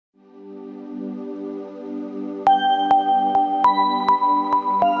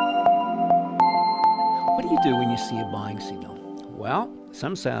do when you see a buying signal? Well,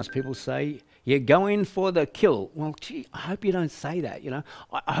 some salespeople say, you're going for the kill. Well, gee, I hope you don't say that, you know.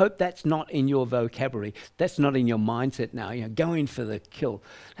 I hope that's not in your vocabulary. That's not in your mindset now, you know, going for the kill.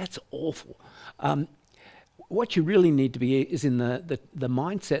 That's awful. What you really need to be is in the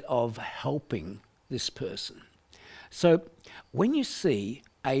mindset of helping this person. So when you see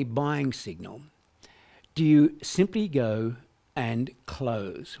a buying signal, do you simply go and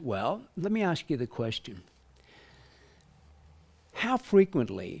close? Well, let me ask you the question. How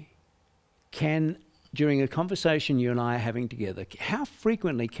frequently during a conversation you and I are having together, how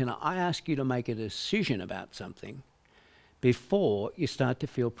frequently can I ask you to make a decision about something before you start to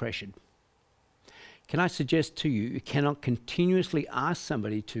feel pressured? Can I suggest to you, you cannot continuously ask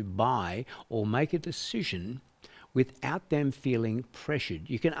somebody to buy or make a decision without them feeling pressured.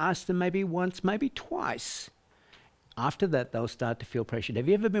 You can ask them maybe once, maybe twice. After that, they'll start to feel pressured. Have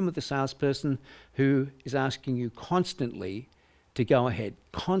you ever been with a salesperson who is asking you constantly to go ahead,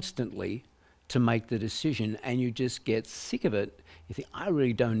 constantly to make the decision, and you just get sick of it? You think, I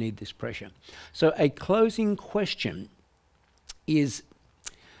really don't need this pressure. So a closing question is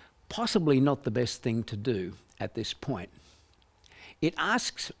possibly not the best thing to do at this point. It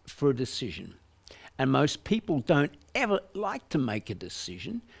asks for a decision, and most people don't ever like to make a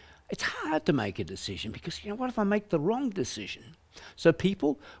decision. It's hard to make a decision because, you know, what if I make the wrong decision? So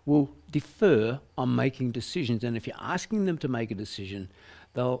people will defer on making decisions, and if you're asking them to make a decision,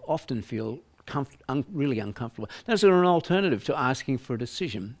 they'll often feel really uncomfortable. Now, is there an alternative to asking for a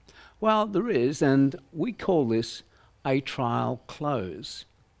decision? Well, there is, and we call this a trial close.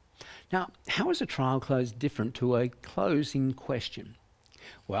 Now, how is a trial close different to a closing question?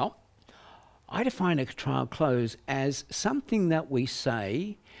 Well, I define a trial close as something that we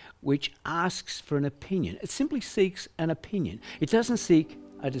say which asks for an opinion. It simply seeks an opinion. It doesn't seek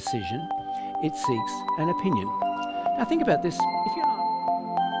a decision, it seeks an opinion. Now think about this. If you're